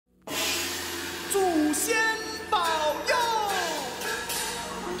祖先保佑。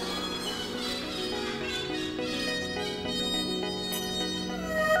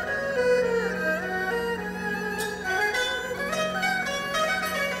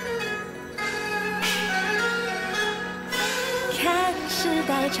看时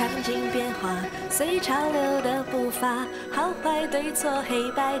代场景变化，随潮流的步伐，好坏对错黑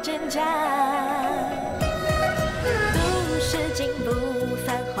白真假。都市进步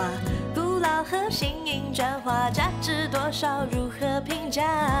繁华，古老和新颖转化，价值多少如何评价？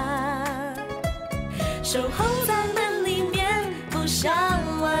守候在门里面，不想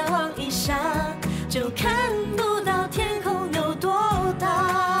外望一下，就看不到天空有多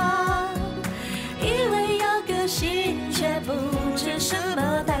大。以为要个性，却不知什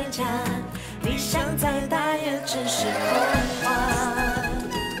么代价。理想再大，也只是空话。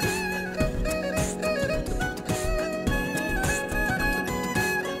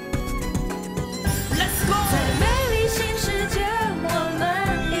在美丽新世界，我们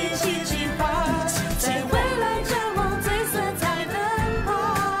一起计划，在未来展望最色彩奔跑。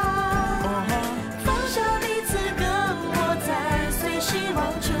放下彼此，跟我在随希望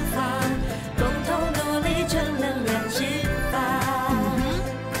出发，共同努力，正能量激发。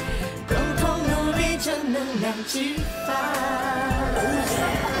共同努力，正能量激发。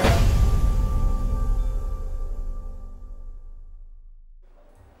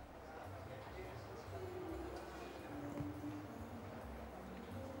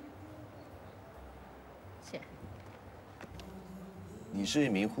你是一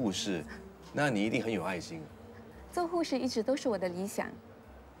名护士，那你一定很有爱心。做护士一直都是我的理想。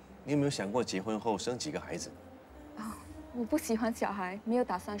你有没有想过结婚后生几个孩子？我不喜欢小孩，没有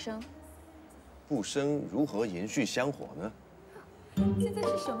打算生。不生如何延续香火呢？现在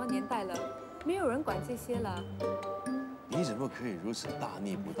是什么年代了？没有人管这些了。你怎么可以如此大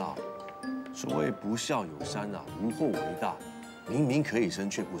逆不道？所谓不孝有三啊，无后为大。明明可以生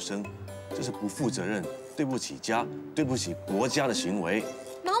却不生，这是不负责任、对不起家、对不起国家的行为。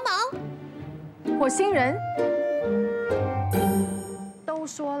毛毛，火星人都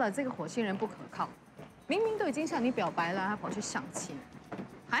说了，这个火星人不可靠。明明都已经向你表白了，他跑去相亲，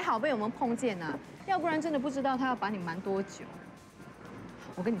还好被我们碰见呢，要不然真的不知道他要把你瞒多久。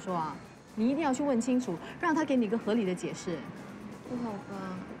我跟你说啊，你一定要去问清楚，让他给你一个合理的解释。不好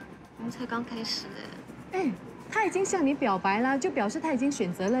吧？我们才刚开始哎。他已经向你表白了，就表示他已经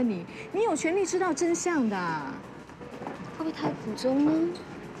选择了你，你有权利知道真相的。会不会太苦衷呢？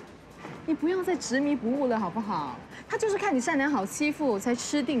你不要再执迷不悟了，好不好？他就是看你善良好欺负，才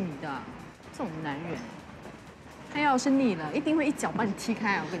吃定你的。这种男人，他要是腻了，一定会一脚把你踢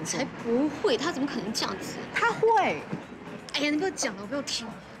开啊！我跟你说。才不会，他怎么可能这样子？他会。哎呀，你不要讲了，我不要听。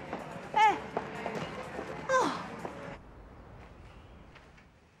哎，哦。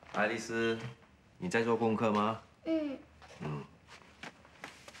爱丽丝，你在做功课吗？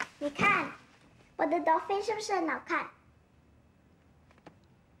你看，我的 dolphin 是不是很好看？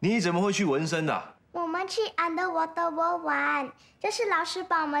你怎么会去纹身的？我们去 Underwater World 玩，这是老师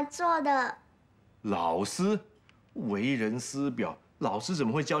帮我们做的。老师，为人师表，老师怎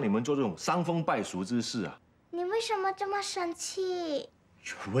么会教你们做这种伤风败俗之事啊？你为什么这么生气？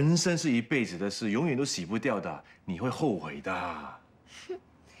纹身是一辈子的事，永远都洗不掉的，你会后悔的。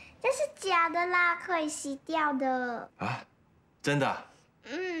这是假的啦，可以洗掉的。啊，真的？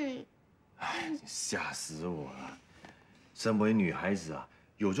哎，你吓死我了！身为女孩子啊，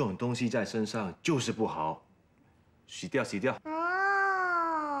有这种东西在身上就是不好，洗掉洗掉。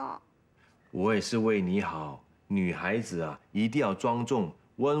哦。我也是为你好，女孩子啊，一定要庄重、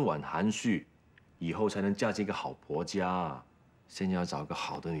温婉、含蓄，以后才能嫁进一个好婆家。现在要找个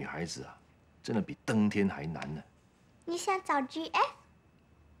好的女孩子啊，真的比登天还难呢。你想找 GF？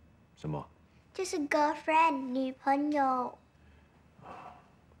 什么？就是 girlfriend 女朋友。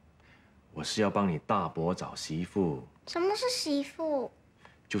我是要帮你大伯找媳妇。什么是媳妇？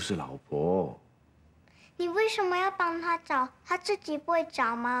就是老婆。你为什么要帮他找？他自己不会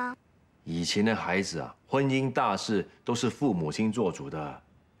找吗？以前的孩子啊，婚姻大事都是父母亲做主的。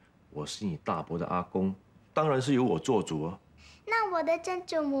我是你大伯的阿公，当然是由我做主啊。那我的曾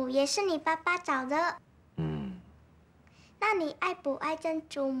祖母也是你爸爸找的。那你爱不爱曾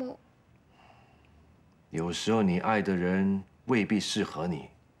祖母？有时候你爱的人未必适合你。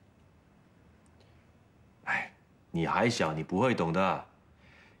哎，你还小，你不会懂的。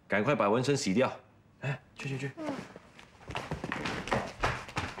赶快把纹身洗掉。哎，去。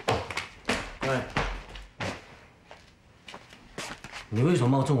哎，你为什么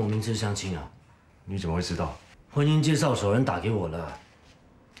冒充我名字相亲啊？你怎么会知道？婚姻介绍所人打给我了。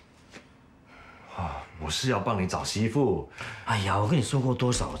啊，我是要帮你找媳妇。哎呀，我跟你说过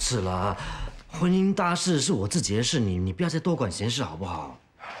多少次了，婚姻大事是我自己的事，你不要再多管闲事好不好？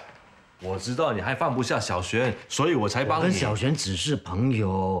我知道你还放不下小璇，所以我才帮你。我跟小璇只是朋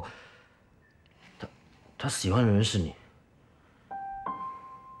友，他喜欢的人是你。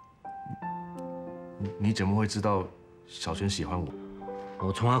你怎么会知道小璇喜欢我？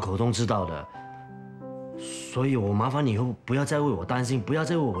我从他口中知道的，所以我麻烦你以后不要再为我担心，不要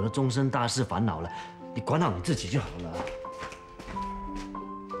再为我的终身大事烦恼了，你管好你自己就好了。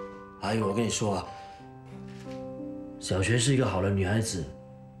还有，我跟你说啊，小璇是一个好的女孩子，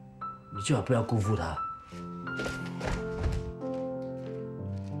你最好不要辜负她。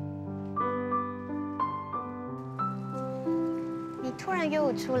你突然约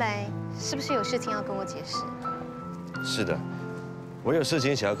我出来，是不是有事情要跟我解释？是的，我有事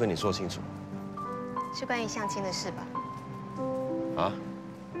情想要跟你说清楚。是关于相亲的事吧？啊？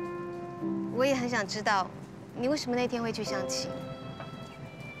我也很想知道，你为什么那天会去相亲？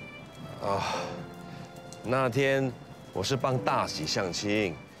啊，那天我是帮大喜相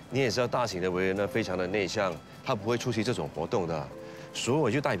亲，你也知道大喜的为人呢非常的内向，他不会出席这种活动的，所以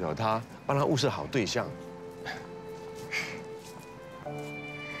我就代表他帮他物色好对象。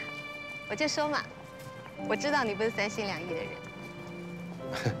我就说嘛，我知道你不是三心两意的人。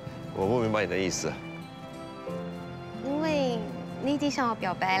我不明白你的意思。因为你已经向我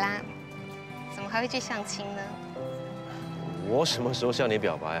表白啦，怎么还会去相亲呢？我什么时候向你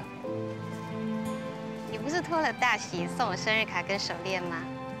表白啊？你不是托了大喜送我生日卡跟手链吗？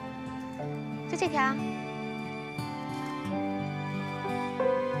就这条。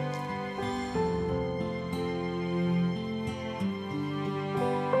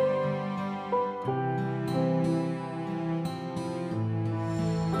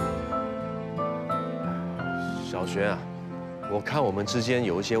小璇啊，我看我们之间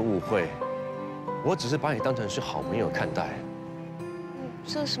有一些误会，我只是把你当成是好朋友看待。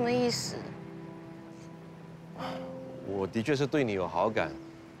这什么意思？我的确是对你有好感，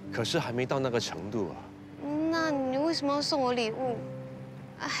可是还没到那个程度啊。那你为什么要送我礼物，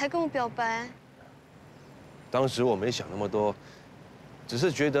还跟我表白？当时我没想那么多，只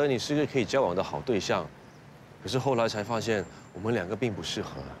是觉得你是个可以交往的好对象。可是后来才发现，我们两个并不适合。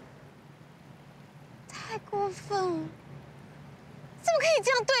太过分了！怎么可以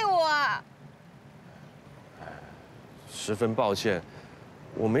这样对我啊？十分抱歉，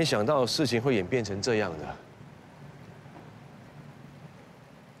我没想到事情会演变成这样的。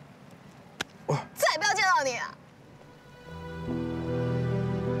再也不要见到你啊！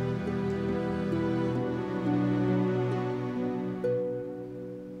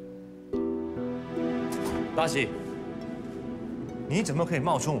大喜，你怎么可以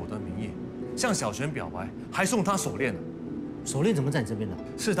冒充我的名义，向小璇表白，还送她手链呢？手链怎么在你这边呢？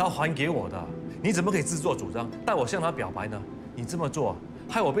是她还给我的，你怎么可以自作主张带我向她表白呢？你这么做，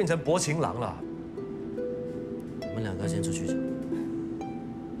害我变成薄情郎了。我们两个先出去讲。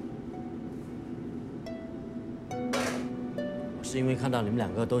我是因为看到你们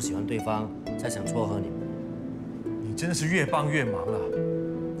两个都喜欢对方，才想撮合你们。你真的是越帮越忙了。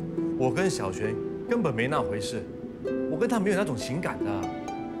我跟小璇根本没那回事，我跟她没有那种情感的。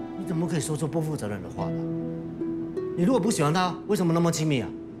你怎么可以说出不负责任的话呢？你如果不喜欢她，为什么那么亲密啊？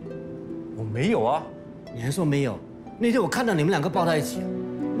我没有啊。你还说没有？那天我看到你们两个抱在一起。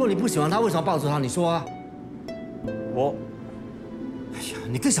如果你不喜欢她，为什么抱着她？你说啊。哎呀，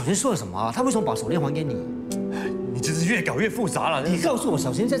你跟小璇说了什么啊？她为什么把手链还给你？你真是越搞越复杂了。你告诉我，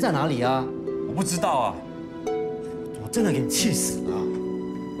小璇在哪里啊？我不知道啊。我真的给你气死了。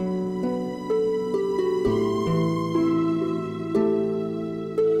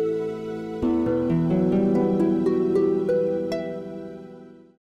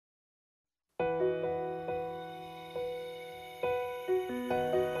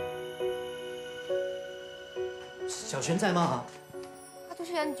小璇在吗？他出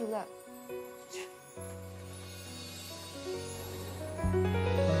去很久了。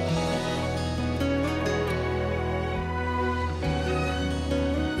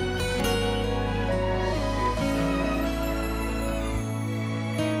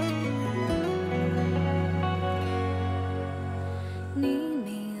你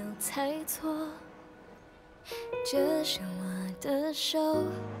没有猜错，这是我的手，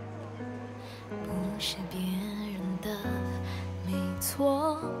不是别人的，没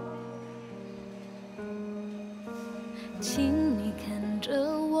错。请你看着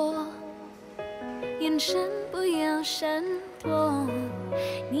我，眼神不要闪躲，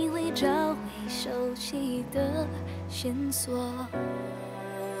你会找回熟悉的线索。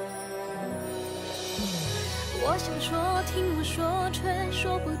我想说，听我说，却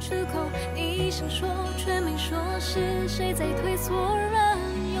说不出口。你想说，却没说，是谁在推错人？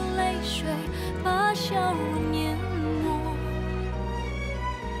用泪水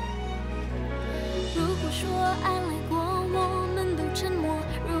爱来过，我们都沉默。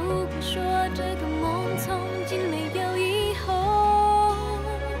如果说这个梦从今没有以后，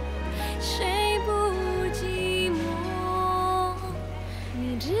谁不寂寞？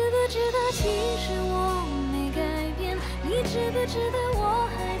你知不知道，其实我没改变？你知不知道，我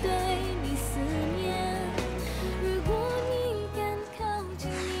还对你思念？如果你敢靠近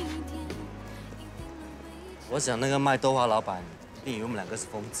一点，一定能被。我想那个卖豆花老板一定以为我们两个是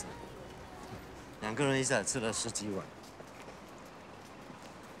疯子，2个人一下子吃了10几碗。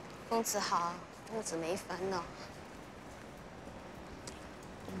疯子好，日子没烦恼。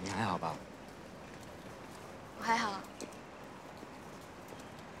你还好吧？我还好。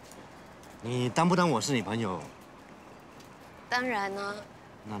你当不当我是你朋友？当然呢。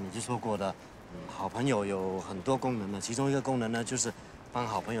那你就说过的，好朋友有很多功能的，其中一个功能呢，就是帮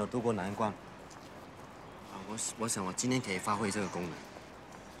好朋友渡过难关。啊，我想我今天可以发挥这个功能。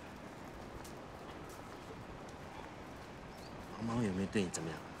毛毛有没有对你怎么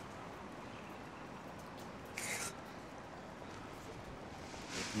样？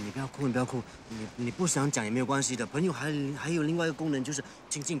你不要哭，你不要哭，你不想讲也没有关系的。朋友还有另外一个功能，就是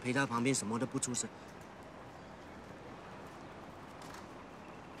静静陪他旁边，什么都不出声。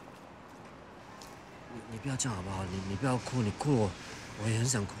你不要这样好不好？你不要哭，你哭我也很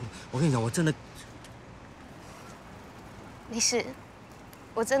想哭。我跟你讲，我真的没事，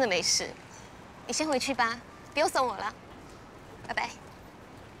我真的没事。你先回去吧，不用送我了，拜拜。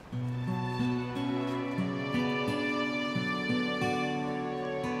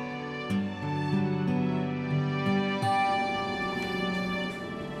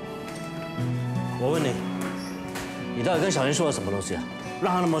我问你，你到底跟小璇说了什么东西啊？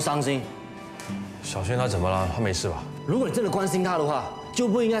让他那么伤心。小轩他怎么了？他没事吧？如果你真的关心他的话，就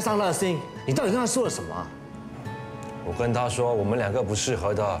不应该伤他的心。你到底跟他说了什么啊？我跟他说我们2个不适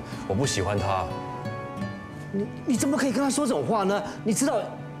合的，我不喜欢他。你怎么可以跟他说这种话呢？你知道，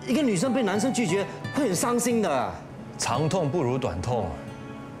一个女生被男生拒绝会很伤心的。长痛不如短痛，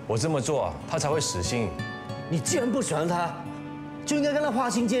我这么做他才会死心。你既然不喜欢他，就应该跟他划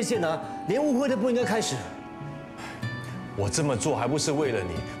清界限啊，连误会都不应该开始。我这么做还不是为了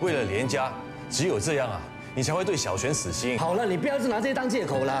你，为了连家，只有这样啊，你才会对小璇死心。好了，你不要再拿这些当借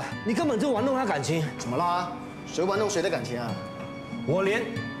口了，你根本就玩弄他感情。怎么啦？谁玩弄谁的感情啊？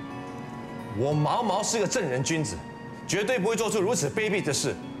我毛毛是个正人君子，绝对不会做出如此卑鄙的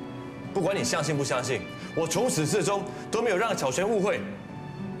事。不管你相信不相信，我从始至终都没有让小璇误会。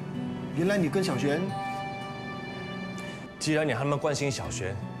原来你跟小璇……既然你还那么关心小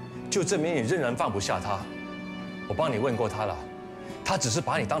璇，就证明你仍然放不下她。我帮你问过她了，她只是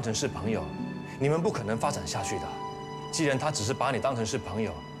把你当成是朋友，你们不可能发展下去的。既然她只是把你当成是朋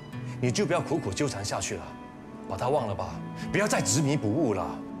友，你就不要苦苦纠缠下去了，把她忘了吧，不要再执迷不悟了。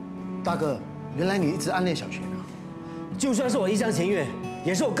大哥，原来你一直暗恋小璇啊！就算是我一厢情愿，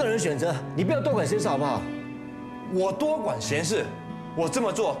也是我个人选择，你不要多管闲事好不好？我多管闲事，我这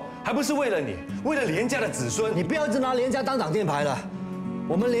么做还不是为了你，为了连家的子孙。你不要一直拿连家当挡箭牌了，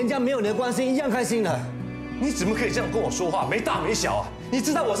我们连家没有你的关心一样开心的。你怎么可以这样跟我说话？没大没小啊！你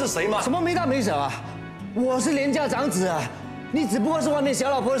知道我是谁吗？什么没大没小啊？我是连家长子啊，你只不过是外面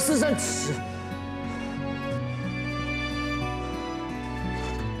小老婆的私生子。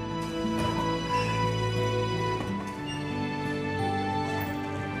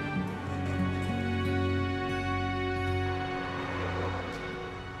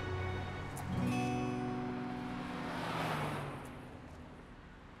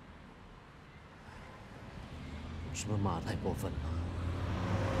是不是骂得太过分了？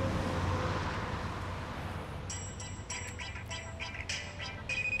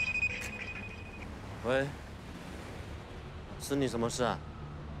喂，是你什么事啊？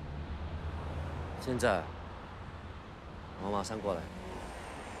现在，我马上过来。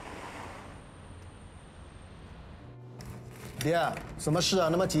爹，什么事啊？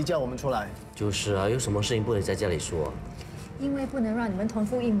那么急叫我们出来？就是啊，有什么事情不能在家里说？因为不能让你们同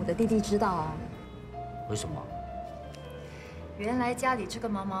父异母的弟弟知道啊。为什么？原来家里这个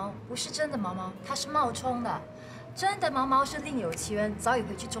毛毛不是真的毛毛，它是冒充的。真的毛毛是另有其人，早已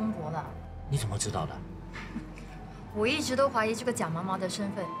回去中国了。你怎么知道的？我一直都怀疑这个假毛毛的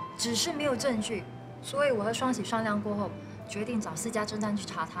身份，只是没有证据。所以我和双喜商量过后，决定找4家侦探去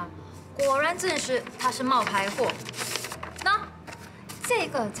查他。果然证实他是冒牌货。那这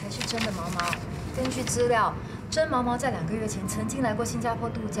个才是真的毛毛。根据资料，真毛毛在2个月前曾经来过新加坡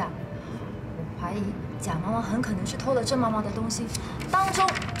度假。我怀疑假毛毛很可能是偷了真毛毛的东西，当中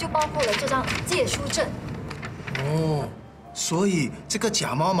就包括了这张借书证。哦，所以这个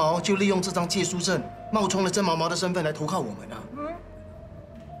假毛毛就利用这张借书证，冒充了真毛毛的身份来投靠我们啊！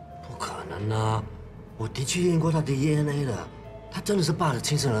不可能啊！我的确验过他的 DNA 了，他真的是爸的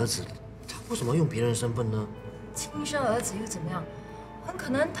亲生儿子，他为什么要用别人的身份呢？亲生儿子又怎么样？很可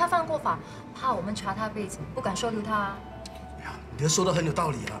能他犯过法，怕我们查他背景，不敢收留他啊。哎呀，你这说的很有道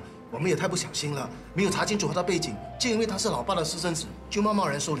理啊，我们也太不小心了，没有查清楚他的背景，就因为他是老爸的私生子，就贸贸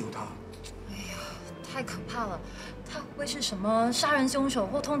然收留他。哎呀，太可怕了！他会不会是什么杀人凶手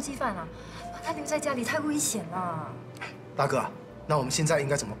或通缉犯啊？把他留在家里太危险了。大哥，那我们现在应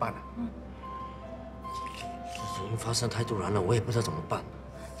该怎么办呢？事情发生太突然了，我也不知道怎么办。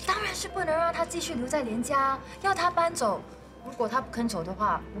当然是不能让他继续留在连家，要他搬走。如果他不肯走的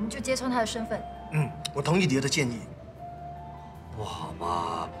话，我们就揭穿他的身份。我同意你的建议。不好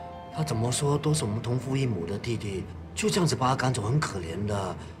吧？他怎么说都是我们同父异母的弟弟，就这样子把他赶走，很可怜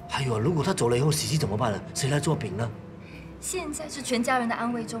的。还有，如果他走了以后，喜喜怎么办呢？谁来做饼呢？现在是全家人的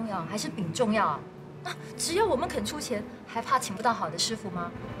安危重要，还是饼重要啊？只要我们肯出钱，还怕请不到好的师傅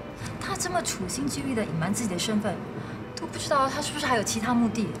吗？他这么处心积虑的隐瞒自己的身份，都不知道他是不是还有其他目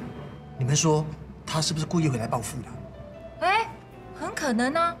的。你们说他是不是故意回来报复的？哎，很可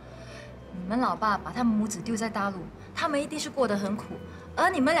能啊！你们老爸把他们母子丢在大陆，他们一定是过得很苦，而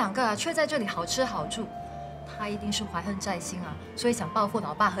你们两个啊却在这里好吃好住，他一定是怀恨在心啊，所以想报复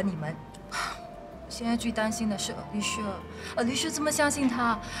老爸和你们。现在最担心的是尔律师这么相信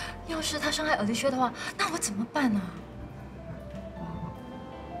他，要是他伤害尔律师的话，那我怎么办呢？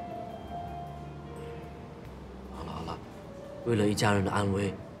好了，为了一家人的安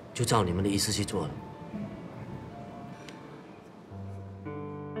危，就照你们的意思去做了。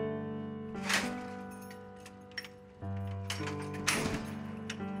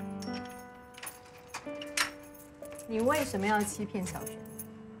你为什么要欺骗小璇？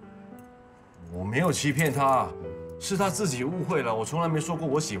我没有欺骗他，是他自己误会了。我从来没说过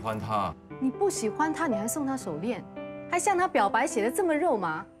我喜欢他。你不喜欢他，你还送他手链，还向他表白，写得这么肉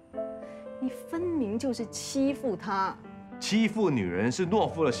麻，你分明就是欺负他。欺负女人是懦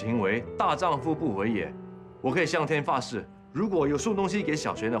夫的行为，大丈夫不为也。我可以向天发誓，如果有送东西给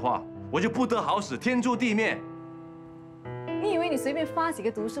小璇的话，我就不得好死，天诛地灭。你以为你随便发几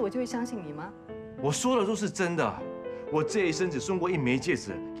个毒誓，我就会相信你吗？我说的都是真的。我这一生只送过一枚戒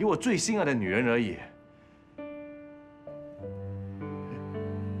指给我最心爱的女人而已。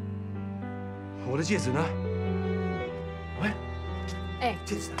我的戒指呢？喂，哎，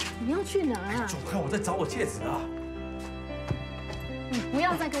戒指，你要去哪啊？走开！我在找我戒指啊！你不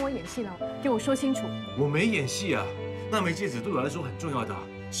要再跟我演戏了，给我说清楚。我没演戏啊，那枚戒指对我来说很重要的，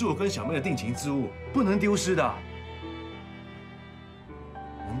是我跟小妹的定情之物，不能丢失的。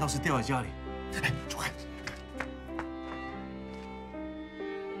难道是掉在家里？哎，走开！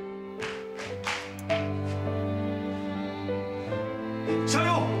小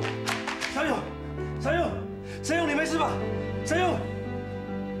勇，小勇，小勇，小勇，你没事吧？小勇。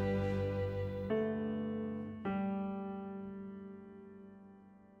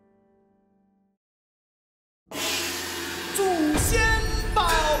祖先保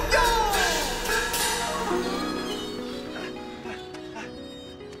佑！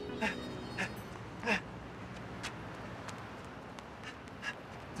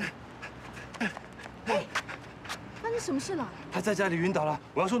发生什么事了？他在家里晕倒了，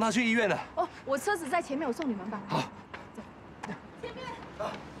我要送他去医院了。哦，我车子在前面，我送你们吧。好。前面。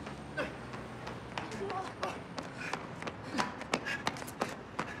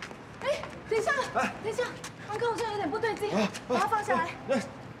哎，等一下，等一下，安哥好像有点不对劲，把他放下来，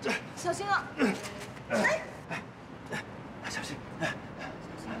小心啊！哎，小心！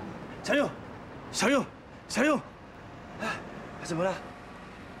小勇，小勇，小勇，怎么了？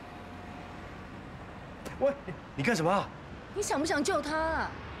喂，你干什么？你想不想救他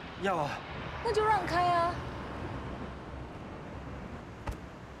啊？要啊。那就让开啊！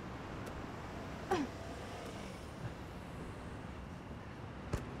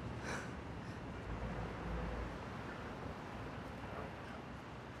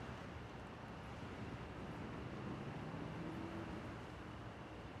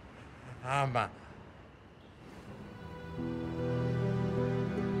阿妈，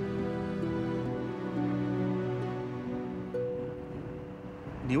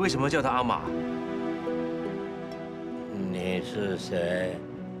你为什么叫他阿玛？你是谁？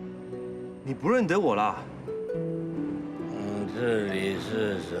你不认得我啦？这里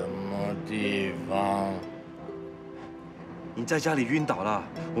是什么地方？你在家里晕倒了，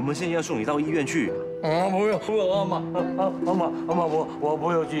我们现在要送你到医院去。啊，不用，阿妈，我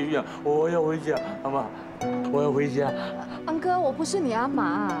不要去医院，我要回家，阿妈，我要回家。安哥，我不是你阿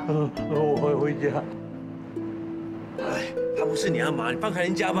玛。我要回家。哎，他不是你阿玛，你放开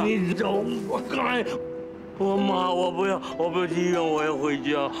人家吧。你走开！阿妈，我不要去医院，我要回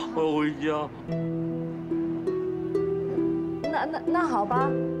家，我要回家。那好吧，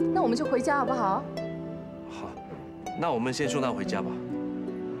那我们就回家好不好？好，那我们先送他回家吧。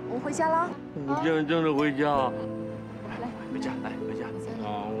我们回家啦。真的回家。来，回家，来回家。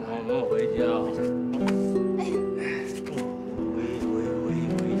好，我们回家。回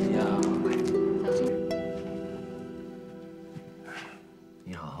家。小心。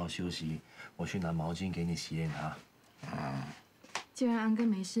你好好休息，我去拿毛巾给你洗脸啊。既然安哥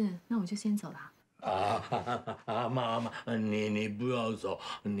没事，那我就先走了。妈妈，你不要走，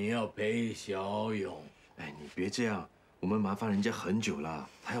你要陪小勇。哎，你别这样，我们麻烦人家很久了，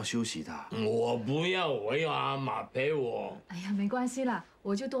他要休息的。我不要，我要阿妈陪我。哎呀，没关系啦，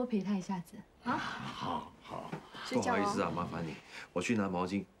我就多陪他一下子啊。好，睡觉哦。不好意思啊，麻烦你，我去拿毛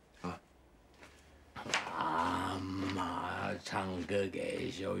巾啊。阿妈唱歌给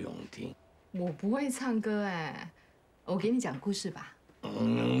小勇听。我不会唱歌哎，我给你讲故事吧。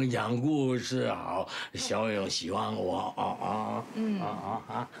讲故事好，小勇喜欢我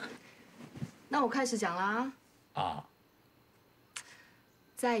那我开始讲啦。啊。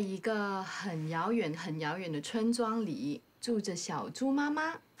在一个很遥远、很遥远的村庄里，住着小猪妈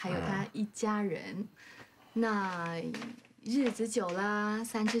妈，还有她一家人。那日子久了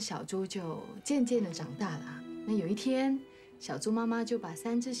，3只小猪就渐渐的长大了。那有一天，小猪妈妈就把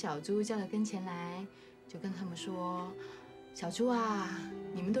3只小猪叫到跟前来，就跟他们说：“小猪啊，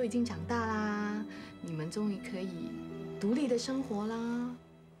你们都已经长大啦，你们终于可以独立的生活啦。”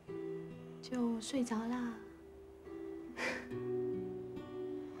就睡着啦。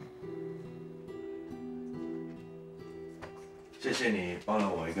谢谢你帮了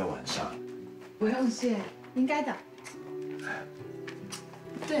我一个晚上。不用谢，应该的。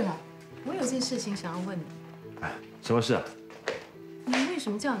对了，我有件事情想要问你。哎，什么事啊？你为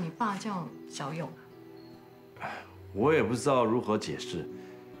什么叫你爸叫小勇啊？我也不知道如何解释，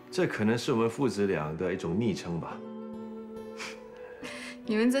这可能是我们父子俩的一种昵称吧。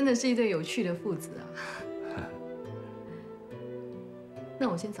你们真的是一对有趣的父子啊！那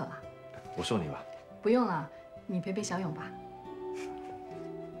我先走了。我送你吧。不用了，你陪陪小勇吧。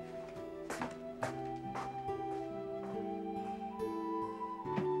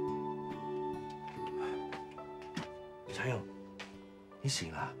小勇，你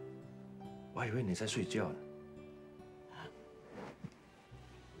醒了？我还以为你在睡觉呢。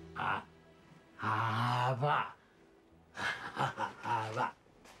阿爸，阿爸，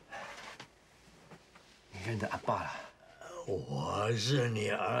你认得阿爸了？我是你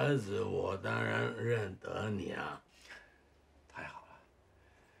儿子，我当然认得你啊。太好了。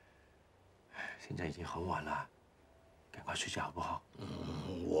现在已经很晚了，赶快睡觉好不好？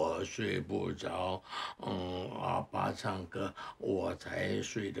我睡不着，阿爸唱歌我才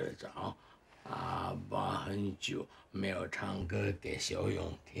睡得着。阿爸很久没有唱歌给小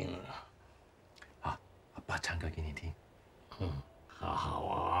勇听了。好，阿爸唱歌给你听。好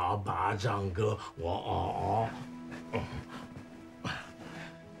啊，阿爸唱歌，我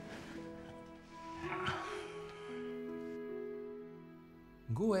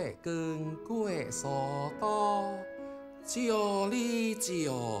月光过疏多，照你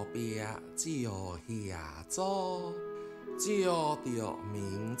照壁照下走，照着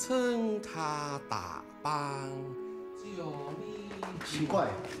明春卡大棒，照你。奇怪，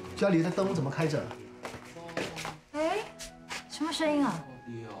家里的灯怎么开着？哎，什么声音啊？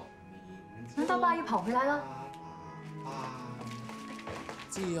难道爸又跑回来了？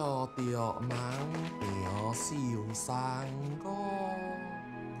照着芒苗笑山歌，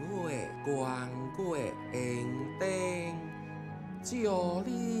月光月圆顶，照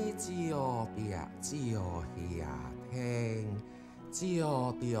你照壁照下天，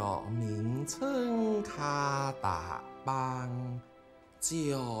照着明春卡大棒，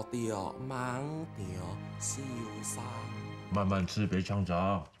照着芒苗笑山。慢慢吃，别呛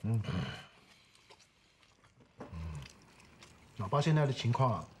着。老爸现在的情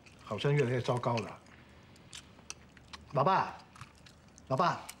况好像越来越糟糕了。老爸，老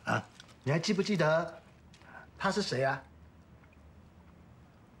爸啊，你还记不记得他是谁啊？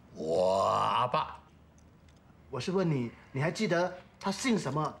我阿爸。我是问你，你还记得他姓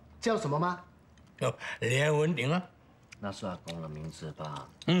什么，叫什么吗？连文鼎啊。那是阿公的名字吧？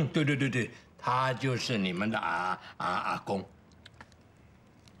对，他就是你们的阿公。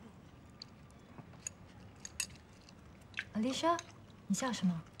Alicia， 你叫什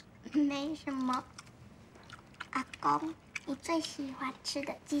么？没什么。阿公，你最喜欢吃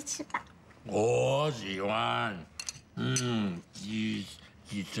的鸡翅膀？我喜欢，鸡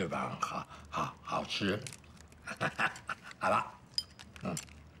翅膀好吃，好吧，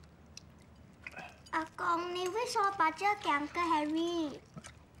阿公，你为什么把这个给 Uncle Harry？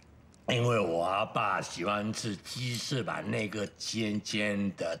因为我阿爸喜欢吃鸡翅膀，那个尖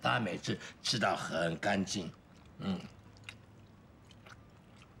尖的，他每次吃到很干净。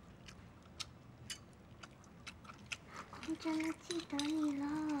我真的记得你了。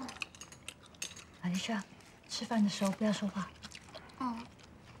阿丽莎，吃饭的时候不要说话。哦。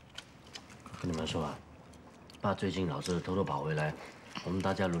跟你们说啊，爸最近老是偷偷跑回来，我们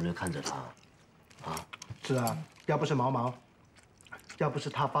大家轮流看着他。啊？是啊，要不是毛毛，要不是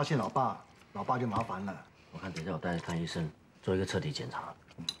他发现老爸就麻烦了。我看等一下我带他看医生，做一个彻底检查。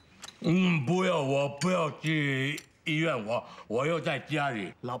不要，我不要去医院，我又在家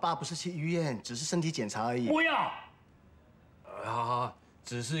里。老爸不是去医院，只是身体检查而已。不要。好，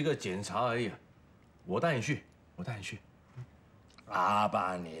只是一个检查而已。我带你去。阿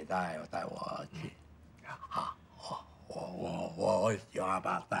爸，你带我去。好，我有阿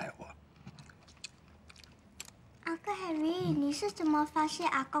爸带我。阿哥 Harry，你是怎么发现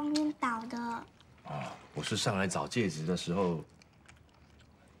阿公晕倒的？我是上来找戒指的时候，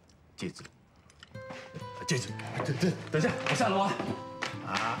戒指，等一下，我下楼啊。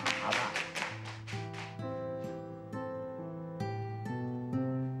阿爸。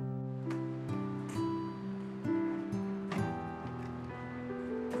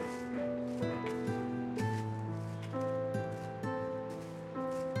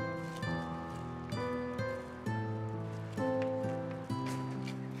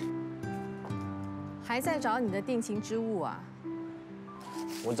还在找你的定情之物啊？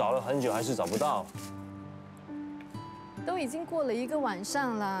我找了很久，还是找不到。都已经过了1个晚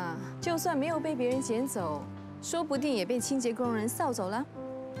上了，就算没有被别人捡走，说不定也被清洁工人扫走了。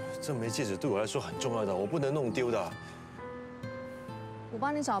这枚戒指对我来说很重要的，我不能弄丢的。我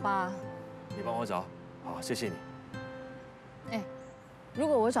帮你找吧。你帮我找，好，谢谢你。哎，如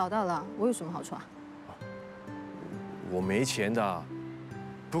果我找到了，我有什么好处啊？我没钱的，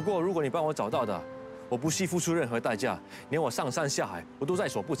不过如果你帮我找到的，我不惜付出任何代价，连我上山下海，我都在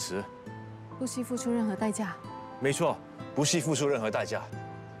所不辞。不惜付出任何代价？没错，不惜付出任何代价。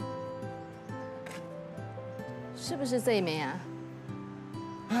是不是这一枚啊？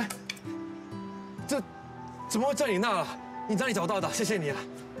哎，这怎么会在你那了？你哪里找到的？谢谢你啊！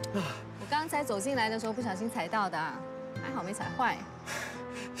我刚才走进来的时候不小心踩到的，还好没踩坏。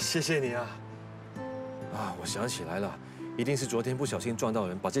谢谢你啊！我想起来了，一定是昨天不小心撞到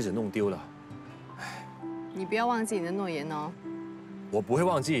人，把戒指弄丢了。你不要忘记你的诺言哦。我不会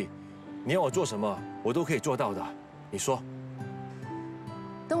忘记，你要我做什么，我都可以做到的。你说。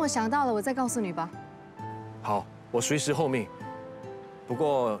等我想到了，我再告诉你吧。好，我随时候命。不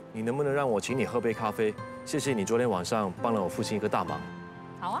过你能不能让我请你喝杯咖啡？谢谢你昨天晚上帮了我父亲一个大忙。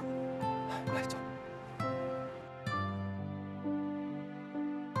好啊。来走。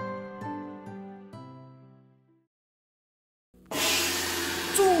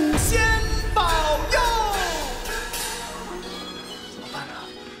祖先保佑！怎么办啊？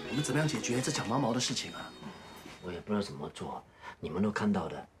我们怎么样解决这抢毛毛的事情啊？我也不知道怎么做。你们都看到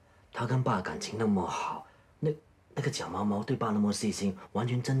的，他跟爸感情那么好，那个假毛毛对爸那么细心，完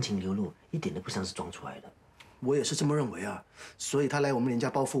全真情流露，一点都不像是装出来的。我也是这么认为啊，所以他来我们连家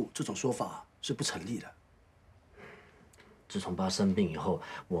报复，这种说法是不成立的。自从爸生病以后，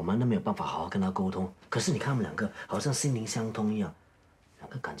我们都没有办法好好跟他沟通。可是你看他们两个好像心灵相通一样，两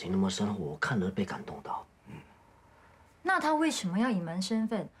个感情那么深，我看了被感动到。那他为什么要隐瞒身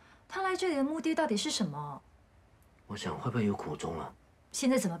份？他来这里的目的到底是什么？我想会不会有苦衷啊？现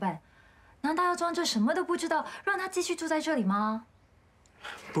在怎么办？难道要装作什么都不知道，让他继续住在这里吗？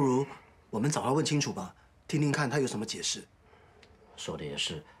不如我们找他问清楚吧，听听看他有什么解释。说的也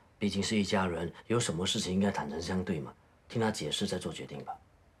是，毕竟是一家人，有什么事情应该坦诚相对嘛。听他解释再做决定吧。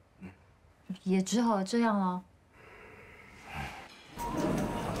也只好这样了。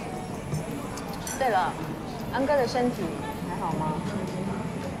对了，安哥的身体还好吗？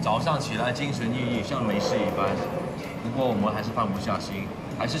早上起来精神奕奕，像没事一般。不过我们还是放不下心，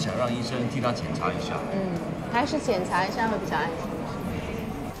还是想让医生替他检查一下。还是检查一下会比较安心。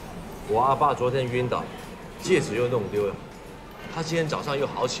我阿爸昨天晕倒，戒指又弄丢了，他今天早上又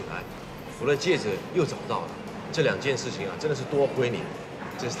好起来，除了戒指又找到了。这2件事情啊，真的是多亏你，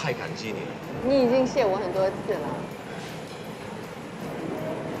真是太感激你了。你已经谢我很多次了。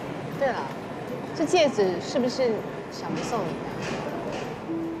对了，这戒指是不是小梅送你的？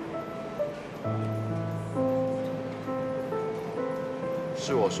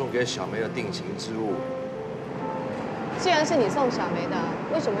是我送给小梅的定情之物。既然是你送小梅的，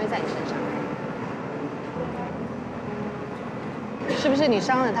为什么会在你身上？是不是你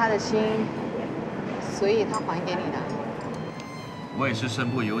伤了她的心，所以她还给你的？我也是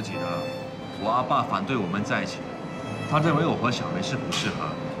身不由己的。我阿爸反对我们在一起，他认为我和小梅是不适合，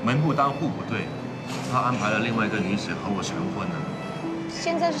门不当户不对，他安排了另外一个女子和我成婚了。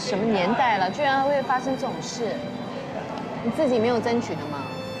现在是什么年代了，居然还会发生这种事？你自己没有争取的吗？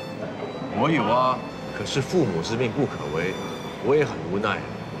我有啊，可是父母之命不可违，我也很无奈。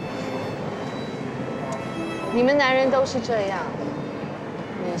你们男人都是这样，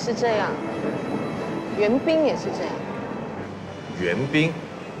你是这样，袁冰也是这样。袁冰，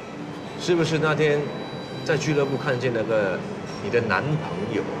是不是那天在俱乐部看见那个你的男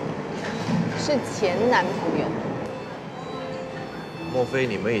朋友？是前男朋友。莫非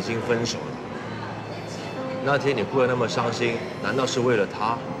你们已经分手了？那天你哭得那么伤心，难道是为了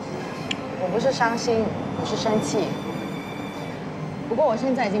他？我不是伤心，我是生气。不过我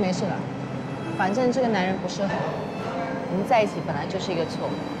现在已经没事了，反正这个男人不适合我们在一起本来就是一个错。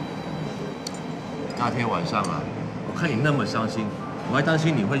那天晚上啊，我看你那么伤心，我还担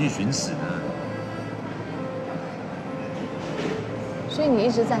心你会去寻死呢。所以你一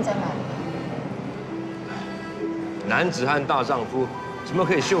直站在那里。男子汉大丈夫，怎么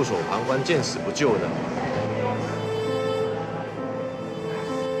可以袖手旁观、见死不救呢？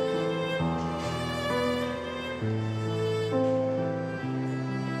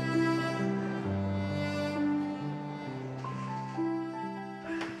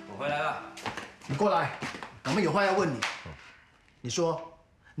我回来了。你过来，我们有话要问你。你说，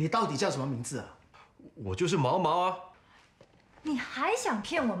你到底叫什么名字啊？我就是毛毛啊。你还想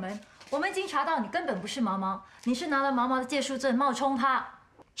骗我们？我们已经查到你根本不是毛毛，你是拿了毛毛的借书证冒充他。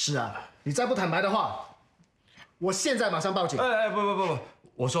是啊，你再不坦白的话，我现在马上报警。不，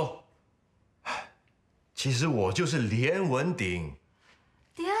我说，其实我就是连文鼎。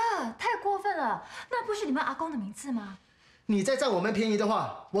爹，太过分了，那不是你们阿公的名字吗？你再占我们便宜的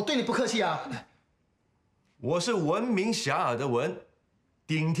话，我对你不客气啊。我是闻名遐迩的闻，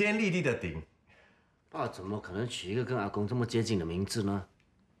顶天立地的顶。爸怎么可能取一个跟阿公这么接近的名字呢？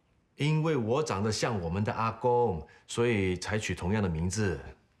因为我长得像我们的阿公，所以才取同样的名字。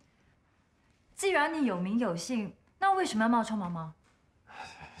既然你有名有姓，那为什么要冒充毛毛？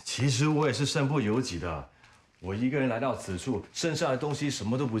其实我也是身不由己的。我一个人来到此处，身上的东西什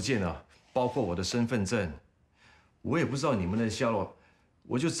么都不见了，包括我的身份证。我也不知道你们的下落，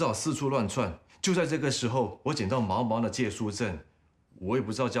我就只好四处乱窜。就在这个时候，我捡到毛毛的借书证，我也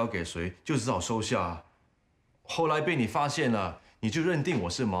不知道交给谁，就只好收下。后来被你发现了，你就认定我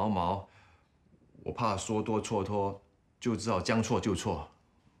是毛毛，我怕说多错多，就只好将错就错。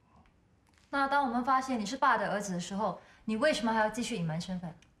那当我们发现你是爸的儿子的时候，你为什么还要继续隐瞒身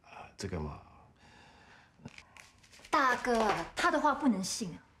份？这个嘛，大哥，他的话不能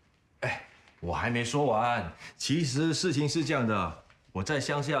信啊。我还没说完。其实事情是这样的，我在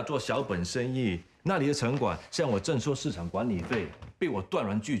乡下做小本生意，那里的城管向我征收市场管理费，被我断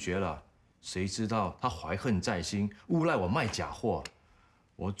然拒绝了。谁知道他怀恨在心，诬赖我卖假货，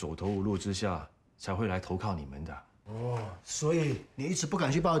我走投无路之下才会来投靠你们的。哦，所以你一直不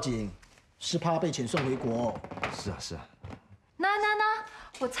敢去报警，是怕被遣送回国？是啊。那，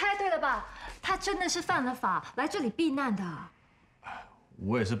我猜对了吧？他真的是犯了法，来这里避难的。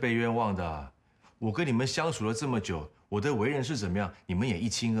我也是被冤枉的。我跟你们相处了这么久，我的为人是怎么样，你们也一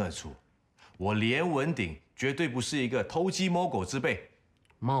清二楚。我连文鼎绝对不是一个偷鸡摸狗之辈。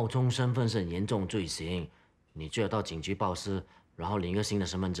冒充身份是很严重罪行，你就要到警局报失，然后领一个新的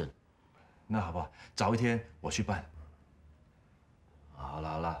身份证。那好吧，早一天我去办。好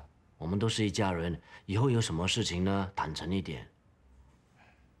了，我们都是一家人，以后有什么事情呢，坦诚一点。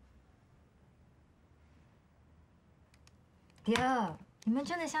爹，你们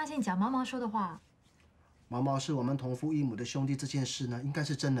真的相信蒋毛毛说的话？毛毛是我们同父异母的兄弟，这件事呢，应该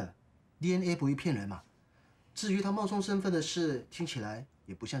是真的。DNA 不会骗人嘛。至于他冒充身份的事，听起来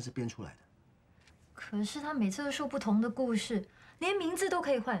也不像是编出来的。可是他每次都说不同的故事，连名字都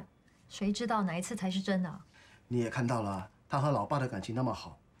可以换，谁知道哪一次才是真的？你也看到了，他和老爸的感情那么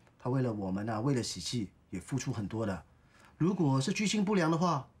好，他为了我们啊，为了喜气也付出很多的。如果是居心不良的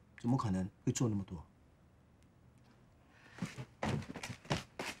话，怎么可能会做那么多？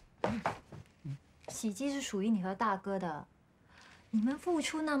喜基是属于你和大哥的，你们付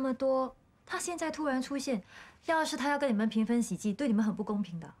出那么多，他现在突然出现，要是他要跟你们平分喜基，对你们很不公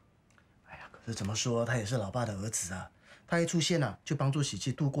平的。哎呀，可是怎么说，他也是老爸的儿子啊，他一出现啊，就帮助喜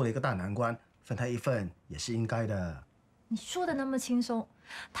基度过了一个大难关，分他一份也是应该的。你说的那么轻松，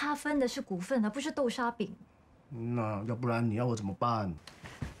他分的是股份而不是豆沙饼。那要不然你要我怎么办？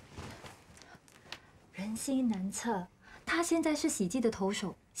人心难测，他现在是喜基的头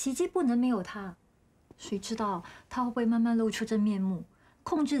手，喜基不能没有他。谁知道他会不会慢慢露出真面目，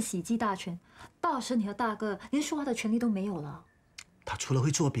控制喜基大权？到时你和大哥连说话的权利都没有了。他除了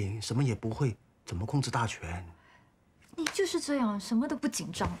会做饼，什么也不会，怎么控制大权？你就是这样，什么都不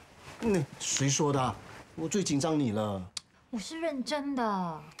紧张。谁说的？我最紧张你了。我是认真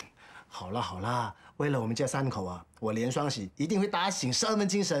的。好啦好啦，为了我们家3口啊，我连双喜一定会打醒12分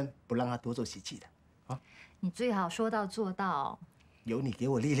精神，不让他多做习气的。啊，你最好说到做到。有你给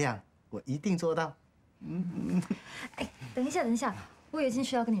我力量，我一定做到。哎，等一下，我有一件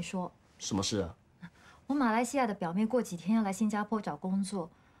事要跟你说。什么事啊？我马来西亚的表妹过几天要来新加坡找工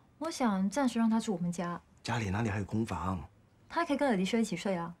作，我想暂时让她住我们家。家里哪里还有空房？她可以跟尔丽莎一起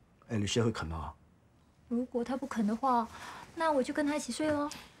睡啊。吕莎会肯吗？如果她不肯的话，那我就跟她一起睡喽。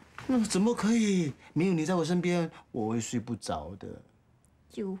怎么可以？没有你在我身边，我会睡不着的。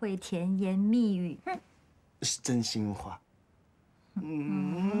就会甜言蜜语，是真心话。祖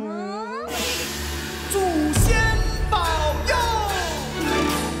先保佑！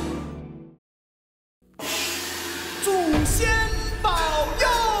祖先保佑！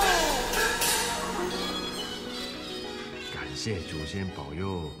感谢祖先保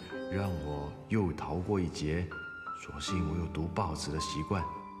佑，让我又逃过一劫。所幸我有读报纸的习惯，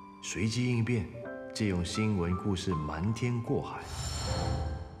随机应变，借用新闻故事瞒天过海。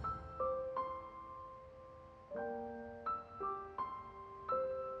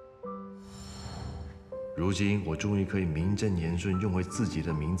如今我终于可以名正言顺用回自己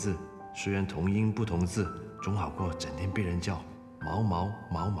的名字，虽然同音不同字，总好过整天被人叫毛毛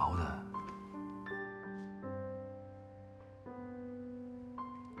毛毛的。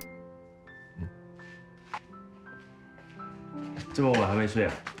这么晚还没睡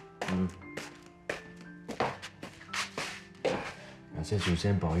啊？感谢祖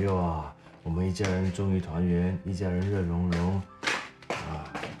先保佑啊！我们一家人终于团圆，一家人热融融，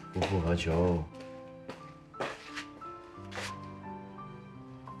夫复何求？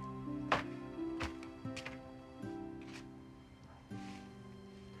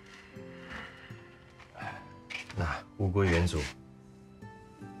那物归原主，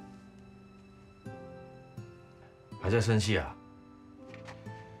还在生气啊？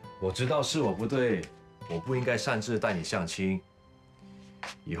我知道是我不对，我不应该擅自带你相亲。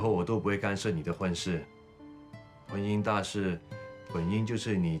以后我都不会干涉你的婚事，婚姻大事本应就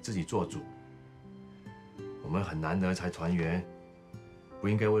是你自己做主。我们很难得才团圆，不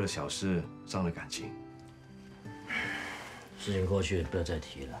应该为了小事伤了感情。事情过去了，不要再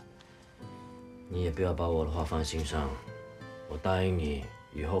提了。你也不要把我的话放心上。我答应你，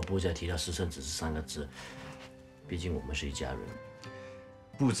以后不会再提到私生子这3个字。毕竟我们是一家人。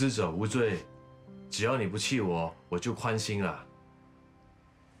不知者无罪，只要你不气我，我就宽心了。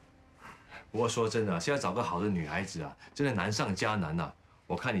不过说真的，现在找个好的女孩子啊，真的难上加难啊。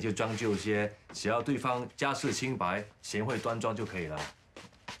我看你就将就些，只要对方家世清白、贤惠端庄就可以了。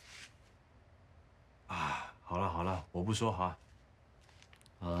好了，我不说哈。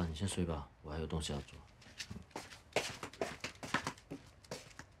好了，你先睡吧，我还有东西要做。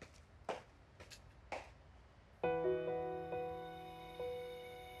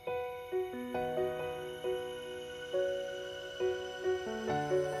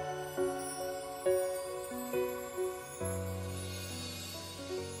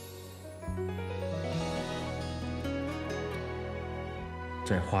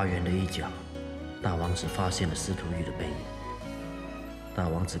在花园的一角，大王子发现了司徒玉的背影。大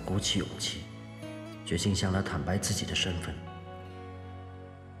王子鼓起勇气，决心向他坦白自己的身份。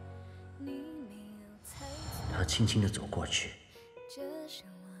他轻轻地走过去，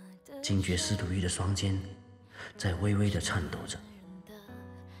惊觉司徒玉的双肩在微微地颤抖着。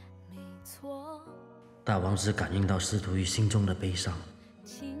大王子感应到司徒玉心中的悲伤，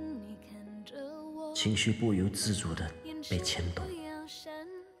情绪不由自主地被牵动。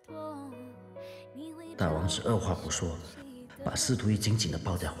大王子二话不说，把司徒玉紧紧地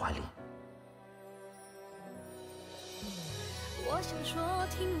抱在怀里。我想说，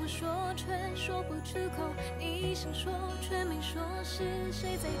听我说，却说不出口。你想说，却没说，是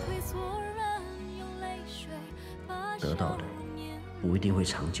谁在推错人？用泪水把得到的不一定会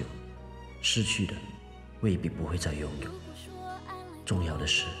长久，失去的未必不会再拥有。重要的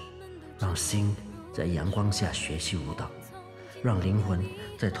是，让心在阳光下学习舞蹈，让灵魂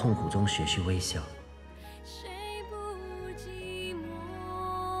在痛苦中学习微笑。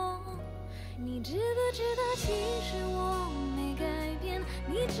你知不知道，其实我没改变？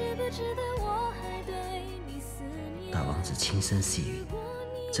你知不知道，我还对你思念？大王子轻声细语，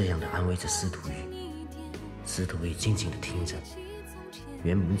这样的安慰着司徒玉。司徒玉静静地听着，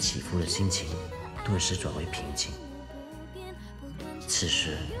原本起伏的心情顿时转为平静。此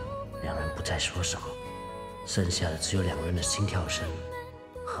时，两人不再说什么，剩下的只有两人的心跳声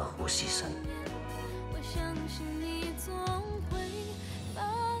和呼吸声。我相信你总会发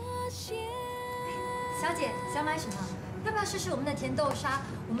现。小姐想买什么？要不要试试我们的甜豆沙？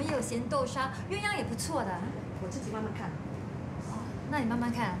我们也有咸豆沙，鸳鸯也不错的。我自己慢慢看。哦，那你慢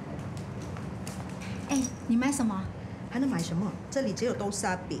慢看。哎，你买什么？还能买什么？这里只有豆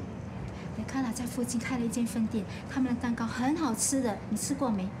沙饼。你看了在附近开了一间分店，他们的蛋糕很好吃的，你吃过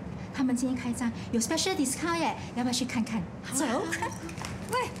没？他们今天开张有 special discount 耶，要不要去看看？走。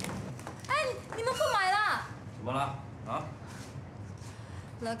喂，哎，你们不买啦？怎么了？啊？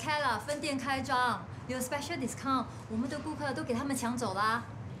了开了，分店开张有 special discount， 我们的顾客都给他们抢走啦。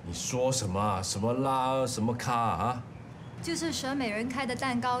你说什么？什么啦？什么咖啊？就是蛇美人开的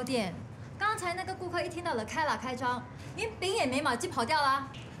蛋糕店。刚才那个顾客一听到了开了开张，连饼也没买就跑掉啦。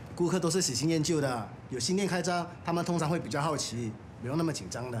顾客都是喜新厌旧的，有新店开张，他们通常会比较好奇，不用那么紧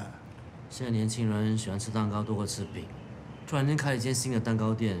张的。现在年轻人喜欢吃蛋糕多过吃饼，突然间开了一间新的蛋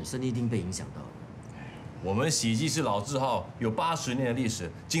糕店，生意一定被影响到。我们喜记是老字号，有80年的历史，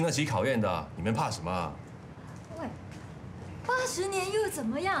经得起考验的。你们怕什么？喂，80年又怎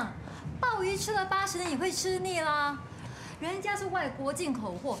么样？鲍鱼吃了80年也会吃腻啦。人家是外国进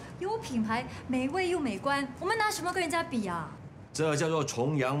口货，有品牌，美味又美观，我们拿什么跟人家比啊？这叫做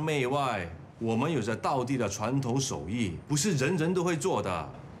崇洋媚外。我们有着道地的传统手艺，不是人人都会做的。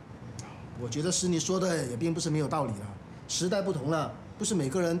我觉得是你说的也并不是没有道理了。时代不同了，不是每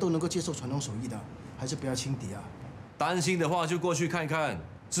个人都能够接受传统手艺的，还是不要轻敌啊。担心的话就过去看看，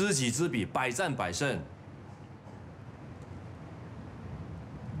知己知彼，百战百胜。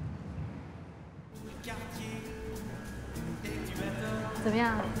怎么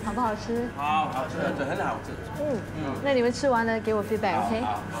样？好不好吃？好，好吃，这很好吃。那你们吃完了给我 feedback，OK？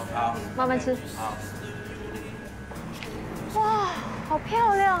 好，慢慢吃。好。哇，好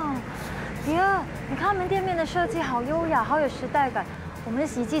漂亮！迪儿，你看他们店面的设计好优雅，好有时代感。我们的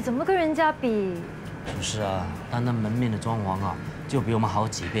喜记怎么跟人家比？不是啊，单单门面的装潢啊，就比我们好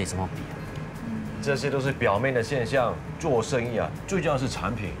几倍，怎么比啊？这些都是表面的现象，做生意啊，最重要是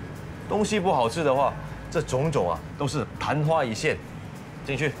产品。东西不好吃的话，这种种啊都是昙花一现。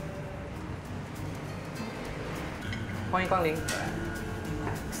进去。欢迎光临。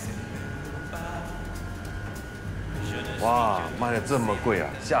哇，卖的这么贵啊，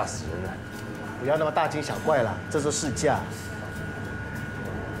吓死人了！不要那么大惊小怪了，这是市价。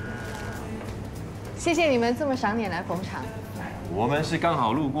谢谢你们这么赏脸来捧场。我们是刚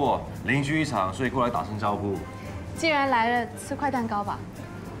好路过，邻居一场，所以过来打声招呼。既然来了，吃块蛋糕吧。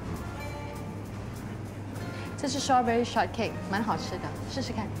这是 strawberry shortcake， 蛮好吃的，试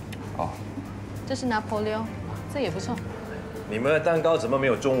试看。好。这是 Napoleon， 这也不错。你们的蛋糕怎么没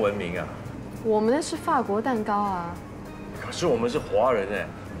有中文名啊？我们的是法国蛋糕啊。可是我们是华人哎。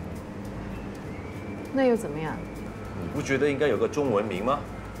那又怎么样？你不觉得应该有个中文名吗？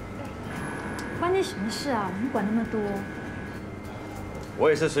关你什么事啊？你管那么多。我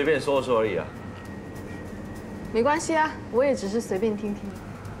也是随便说说而已啊。没关系啊，我也只是随便听听。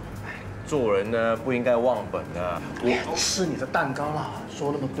做人呢不应该忘本啊！我吃你的蛋糕啦，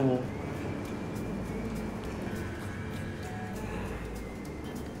说那么多。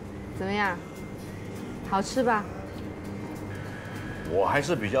怎么样？好吃吧？我还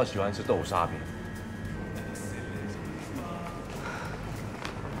是比较喜欢吃豆沙饼。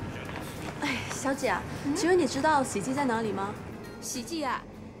哎，小姐啊，请问你知道喜记在哪里吗？喜记啊，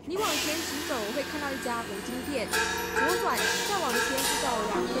你往前行走会看到一家五金店，左转再往前走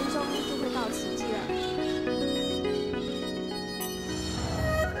2分钟就会到喜记了。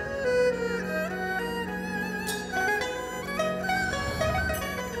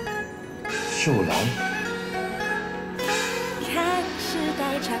秀兰。看时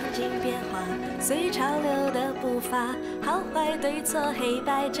代场景变化，随潮流的步伐，好坏对错黑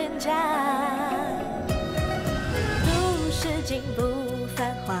白真假。都市进步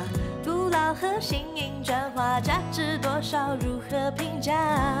繁华，古老和新颖转化，价值多少如何评价？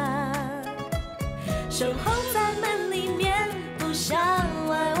守候在门里面，不向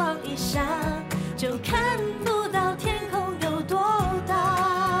外望一下，就看不到天空有多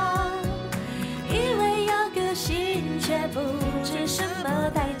大。以为要个性，却不知什么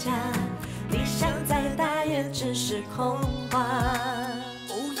代价。理想再大，也只是空话。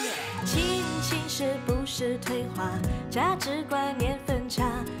亲情是不是退化？价值观念分叉，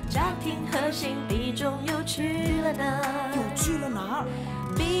家庭核心比重又去了哪？又去了哪儿？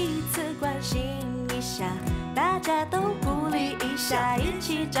彼此关心一下，大家都鼓励一下，一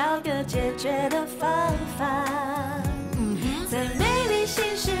起找个解决的方法。在美丽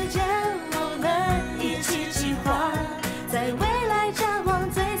新世界，我们一起计划，在未来展望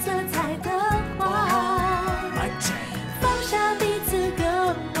最色彩的花。放下彼此隔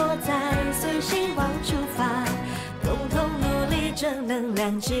膜，再随希望出发，共同努力正能量。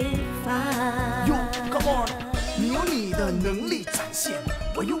良之法。Come on， 你有你的能力展现，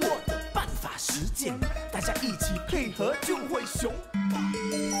我有我的办法实践，大家一起配合就会雄。